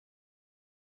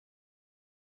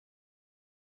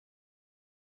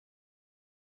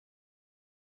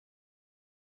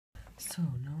So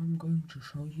now I'm going to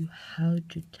show you how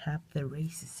to tap the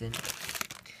races in.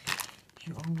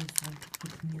 You always want to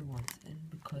put new ones in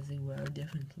because they wear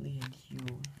differently, and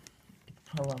you're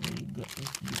probably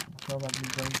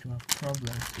going to have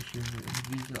problems if you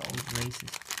use the old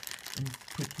races and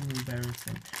put new bearings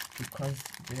in, because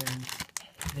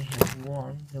they have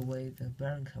worn the way the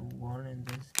bearings have worn, and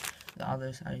the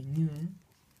others are new.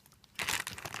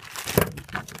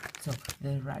 So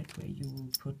the right way you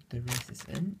will put the races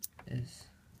in is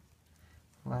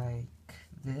like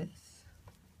this,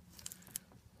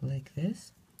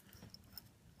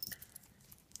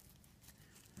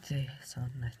 They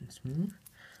sound nice and smooth.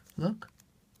 Look,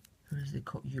 here's the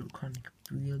your conic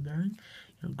wheel bearing.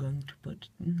 You're going to put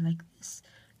it in like this,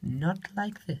 not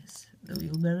like this. The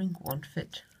wheel bearing won't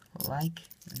fit like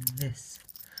this.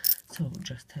 So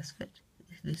just test fit.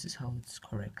 This is how it's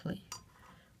correctly.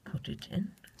 Put it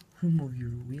in, remove your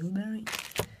wheel bearing,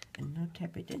 and now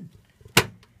tap it in.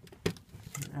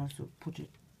 And also put it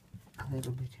a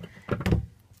little bit.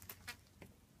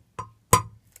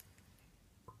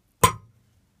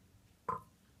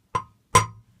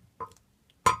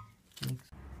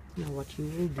 Now what you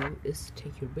will do is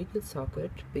take your biggest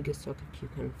socket you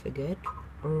can forget,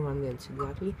 or one length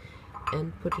exactly,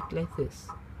 and put it like this.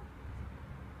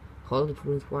 Hold it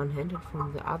with one hand and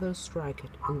from the other strike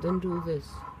it, and then do this.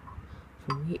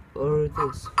 From here, or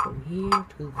this, from here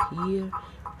to here,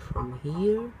 from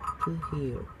here to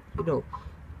here. You know,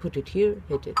 put it here,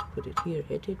 hit it, put it here,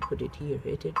 hit it, put it here,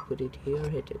 hit it, put it here,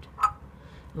 hit it. I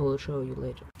will show you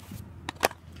later.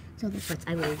 So that's what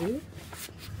I will do.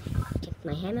 Take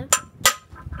my hammer,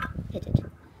 hit it.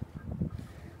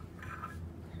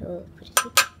 I will put it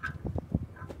here.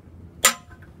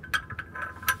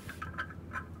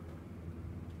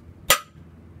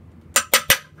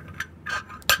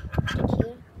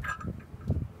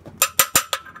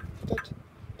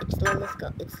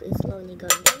 It's slowly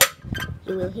going down.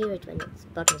 You will hear it when it's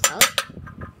bottoms out.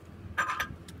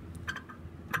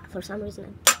 For some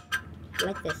reason, I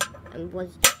like this. And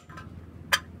was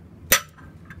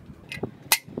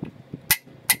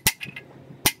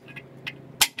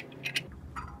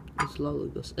It slowly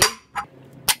goes in.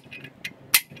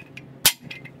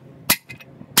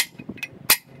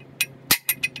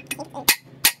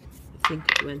 I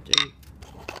think it went in.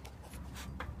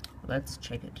 Let's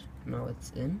check it. Now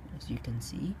it's in, as you can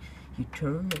see. You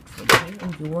turn it from here,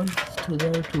 and you want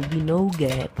there to be no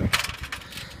gap.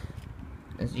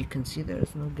 As you can see, there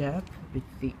is no gap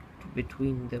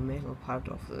between the metal part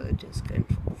of the disc and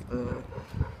of the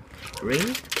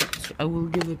ring. I will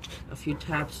give it a few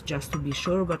taps just to be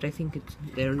sure, but I think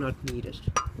they're not needed.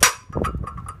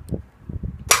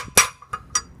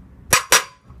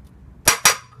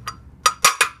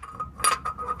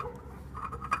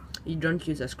 You don't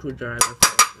use a screwdriver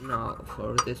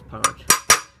for this part.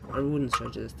 I wouldn't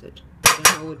suggest it. I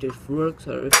don't know if it works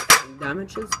or if it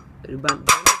damages it,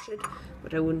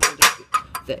 but I wouldn't suggest it.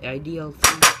 The ideal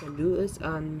thing you can do is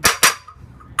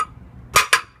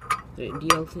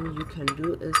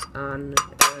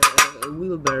a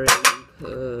wheel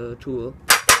bearing tool.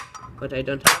 But I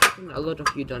don't have it, and a lot of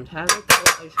you don't have it,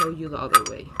 so I show you the other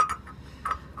way,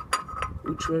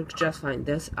 which works just fine.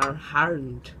 These are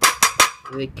hardened.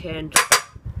 They can't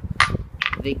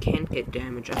get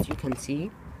damaged, as you can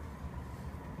see.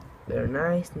 They're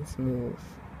nice and smooth.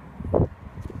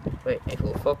 Wait, it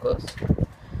will focus.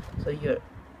 So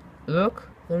look,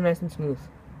 they're nice and smooth.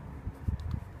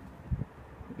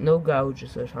 No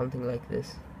gouges or something like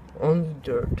this. Only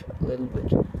dirt, a little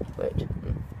bit. Wait,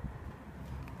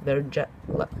 they're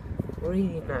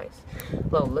really nice.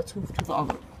 Well, let's move to the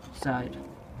other side.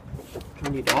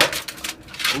 Turn it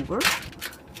off. Over.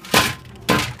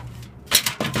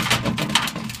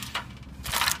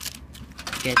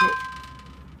 Get it?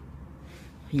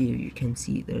 Here you can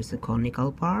see there's the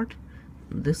conical part.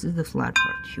 This is the flat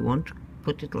part. You want to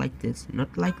put it like this,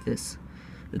 not like this,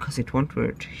 because it won't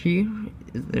work. Here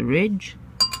is the ridge.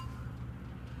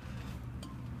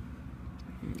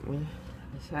 Wait.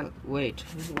 I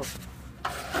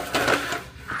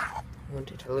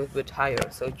want it a little bit higher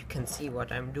so you can see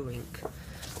what I'm doing.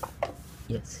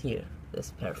 Yes, here.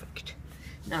 That's perfect.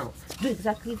 Now, do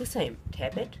exactly the same.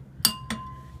 Tap it.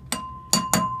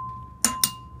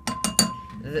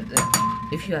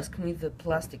 If you ask me, the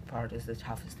plastic part is the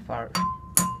toughest part,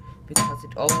 because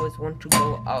it always wants to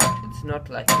go out. It's not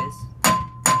like this.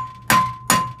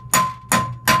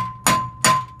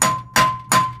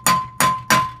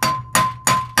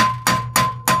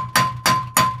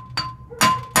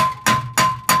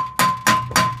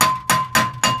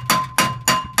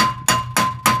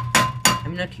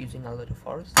 I'm not using a lot of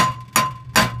force.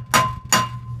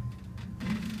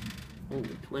 hold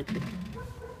it 20.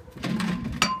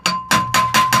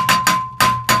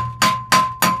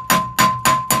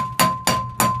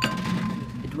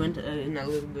 It went in a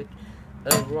little bit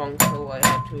wrong, so I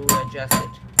had to adjust it.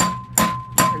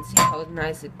 You can see how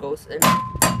nice it goes in.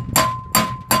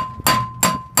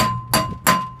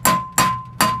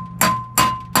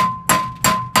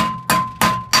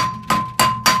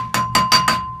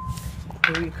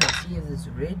 Here you can see this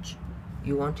ridge.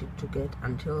 You want it to get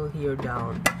until here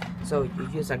down. So you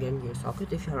use again your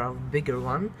socket. If you have a bigger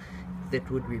one, that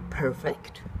would be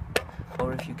perfect.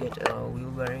 Or if you get a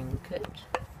wheel bearing kit,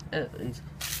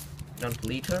 don't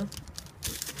liter.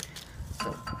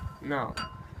 So now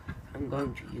I'm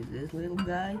going to use this little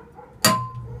guy.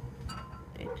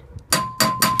 Right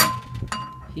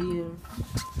here.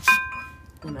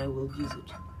 Then I will use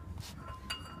it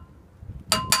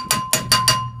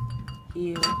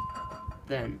here,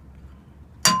 then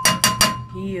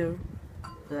here,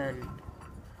 then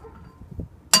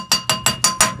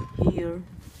here,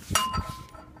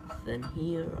 then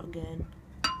here again,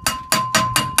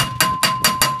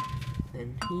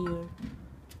 then here,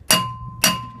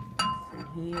 then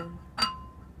here.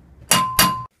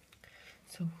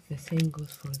 So the same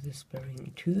goes for this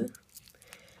bearing too.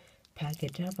 Pack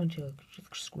it up until it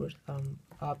screws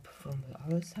up from the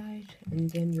other side, and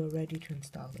then you're ready to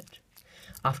install it.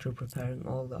 After preparing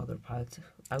all the other parts,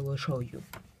 I will show you.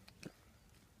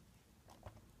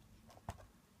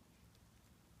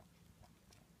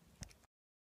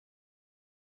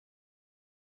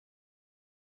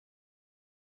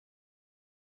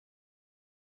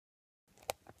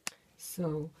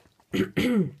 So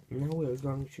now we're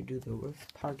going to do the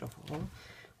worst part of all,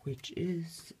 which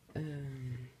is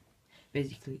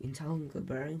basically installing the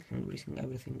bearings and greasing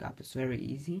everything up. It's very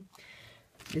easy.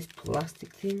 This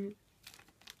plastic thing,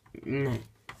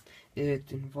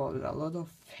 it involves a lot of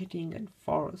hitting and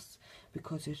force,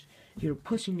 because you're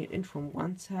pushing it in from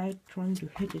one side, trying to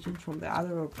hit it in from the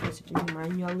other, or press it in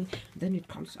manually, then it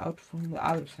comes out from the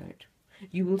other side.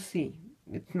 You will see.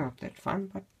 It's not that fun,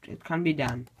 but it can be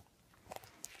done.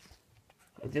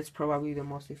 That's probably the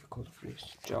most difficult of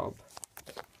this job,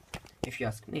 if you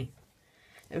ask me.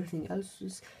 Everything else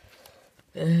is,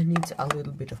 needs a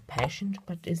little bit of passion,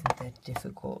 but isn't that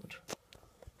difficult.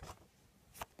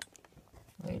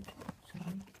 Wait,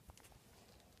 sorry.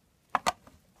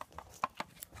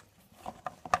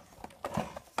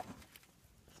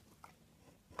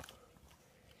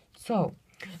 So,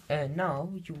 now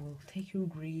you will take your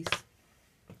grease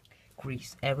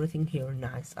everything here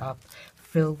nice up,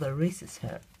 fill the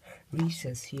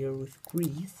recesses here with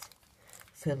grease,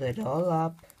 fill it all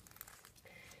up,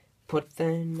 put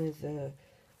them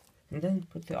and then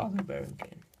put the other bearing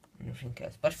in, and everything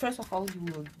else. But first of all, you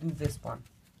will do this one,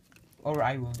 or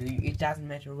I will do. It doesn't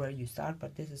matter where you start,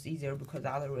 but this is easier because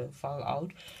the other will fall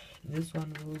out. This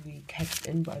one will be kept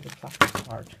in by the plastic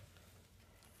part.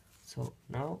 So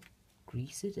now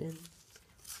grease it in,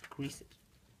 grease it.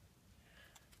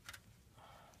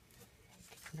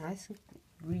 Nice and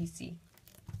greasy.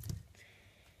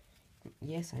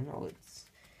 Yes, I know it's.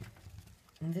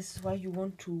 And this is why you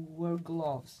want to wear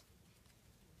gloves,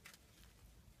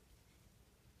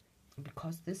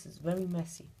 because this is very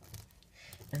messy.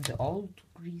 And the old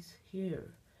grease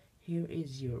here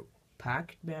is your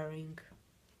packed bearing.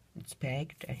 It's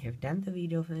packed. I have done the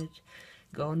video of it.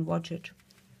 Go and watch it.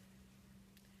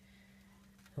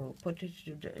 I'll put it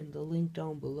in the link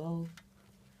down below.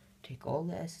 Take all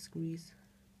the excess grease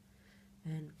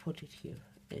and put it here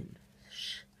in.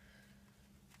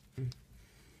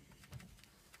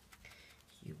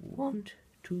 You want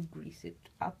to grease it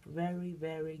up very,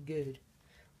 very good,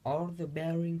 or the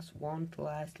bearings won't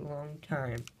last a long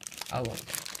time.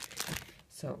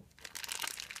 So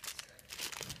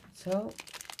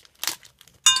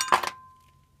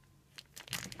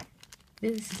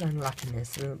this is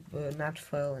unluckiness. The nut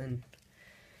fell in.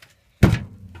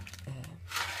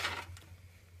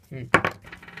 Here.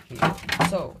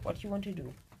 So what you want to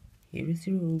do? Here is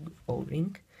your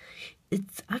O-ring.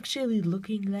 It's actually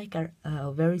looking like a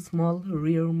very small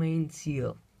rear main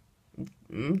seal.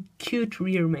 Cute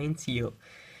rear main seal.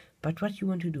 But what you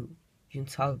want to do? You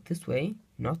install it this way,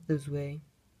 not this way.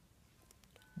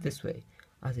 This way.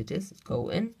 As it is, go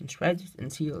in and shred it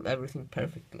and seal everything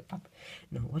perfectly up.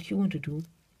 Now what you want to do,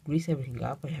 grease everything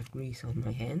up. I have grease on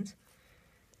my hands.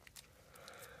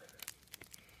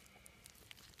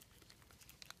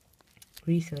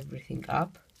 Grease everything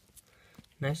up.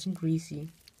 Nice and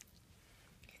greasy.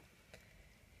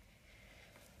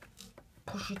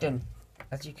 Push it in.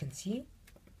 As you can see,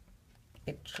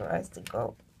 it tries to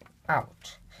go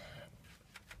out.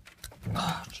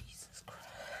 Oh, Jesus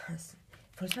Christ.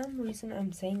 For some reason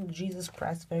I'm saying Jesus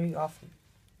Christ very often.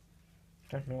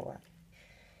 Don't know why.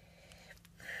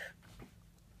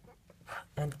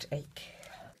 And take.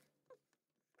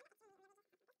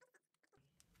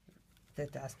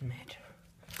 That doesn't matter.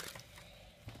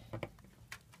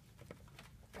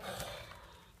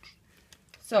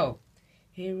 So,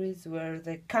 here is where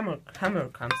the hammer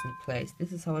comes in place.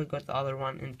 This is how I got the other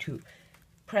one in two.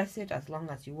 Press it as long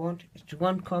as you want. It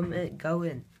won't go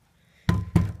in.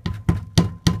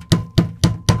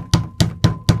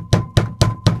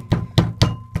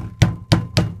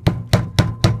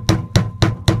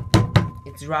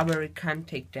 It's rubber, it can't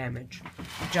take damage.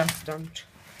 Just don't.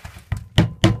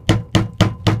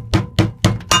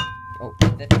 Oh,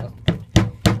 that wasn't good.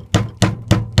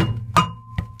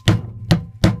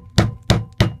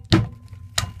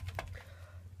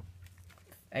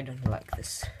 I don't like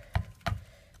this.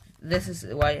 This is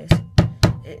why I said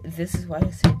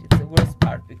it's the worst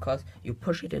part, because you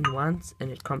push it in once and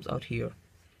it comes out here.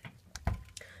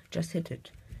 Just hit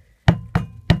it.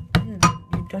 You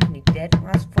don't need that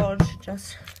much force.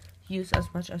 Just use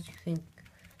as much as you think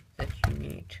that you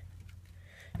need.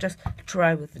 Just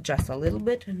try with just a little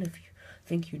bit, and if you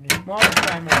think you need more,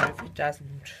 try more. If it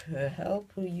doesn't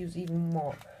help, we'll use even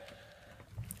more.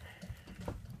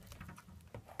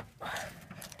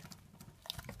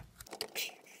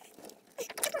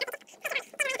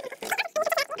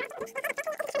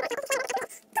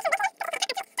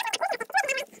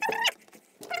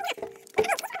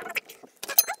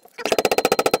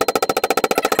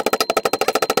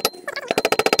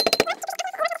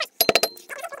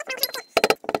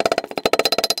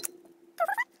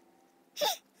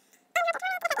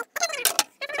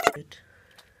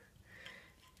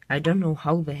 I don't know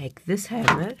how the heck this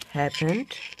happened,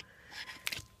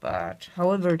 but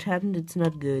however it happened, it's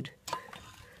not good.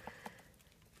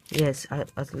 Yes,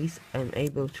 at least I'm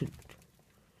able to.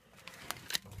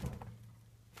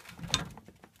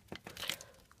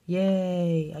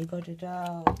 Yay, I got it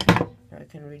out. Now I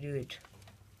can redo it.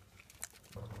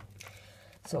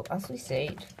 So, as we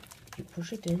said, you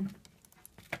push it in.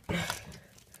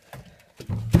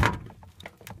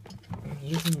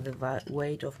 Using the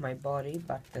weight of my body,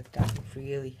 but that doesn't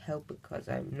really help because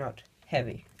I'm not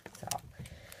heavy. So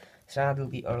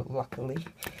sadly or luckily.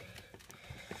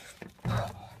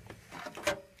 Don't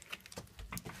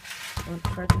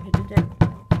try to hit it in.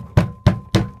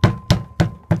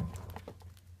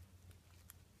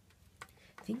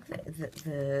 I think that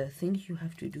the thing you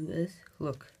have to do is,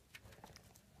 look,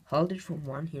 hold it from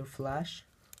one here flush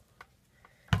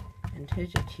and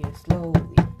hit it here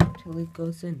slowly till it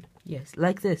goes in. Yes,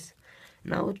 like this.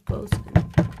 Now it goes in.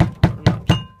 Or not.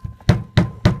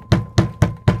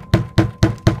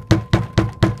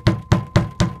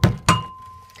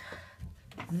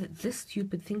 This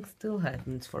stupid thing still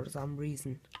happens for some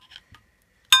reason.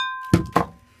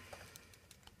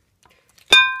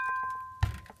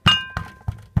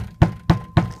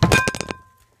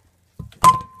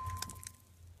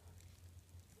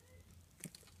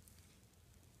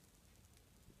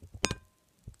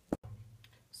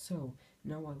 So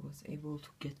now I was able to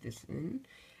get this in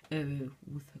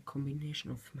with a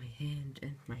combination of my hand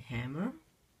and my hammer.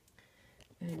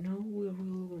 And now we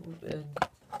will.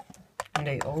 And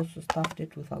I also stuffed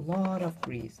it with a lot of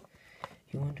grease.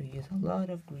 You want to use a lot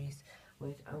of grease.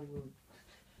 Wait, I will.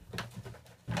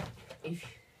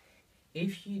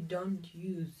 If you don't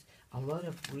use a lot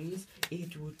of grease,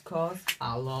 it would cause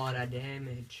a lot of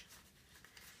damage.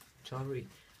 Sorry,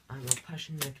 I'm a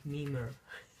passionate memer.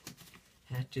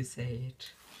 Had to say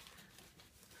it.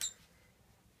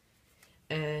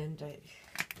 And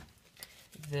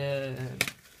the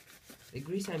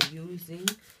grease I'm using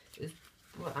is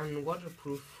a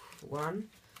waterproof one,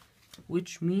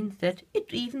 which means that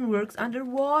it even works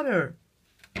underwater.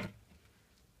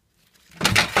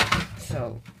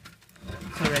 So,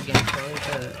 sorry again for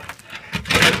the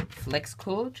flex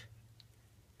code,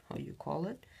 how you call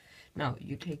it. Now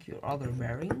you take your other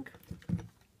bearing,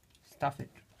 stuff it.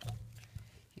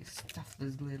 You stuff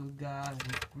this little guy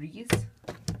with grease.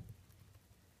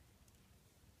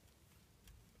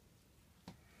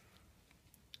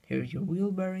 Here's your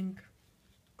wheel bearing.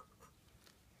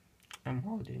 I'm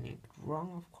holding it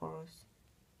wrong, of course.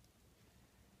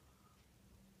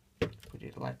 Put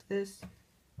it like this.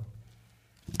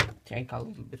 Take a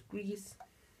little bit grease.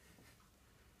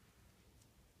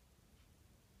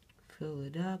 Fill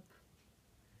it up.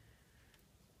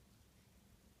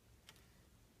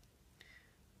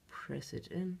 Press it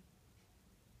in.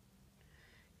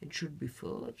 It should be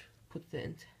filled. Put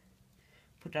a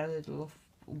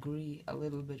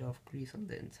little bit of grease on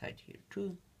the inside here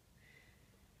too.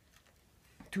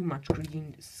 too much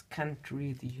grease can't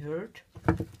really hurt,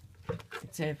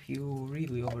 except if you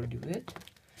really overdo it.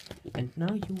 And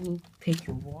now you will take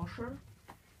your washer.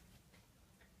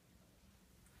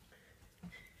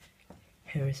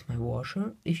 Here is my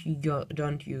washer. If you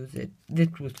don't use it,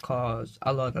 that would cause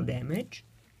a lot of damage.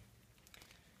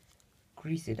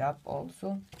 Grease it up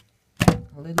also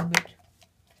a little bit,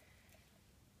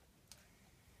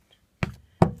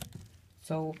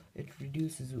 so it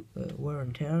reduces wear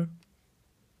and tear.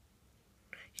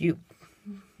 You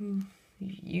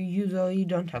usually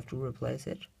don't have to replace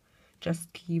it.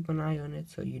 Just keep an eye on it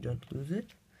so you don't lose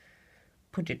it.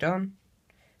 Put it on,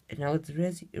 and now it's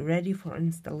ready for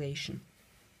installation.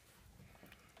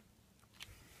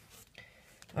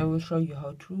 I will show you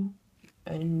how to,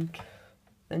 and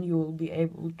then you will be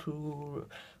able to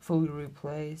fully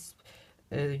replace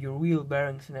your wheel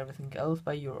bearings and everything else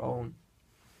by your own.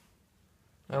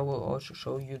 I will also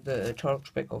show you the torque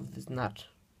spec of this nut.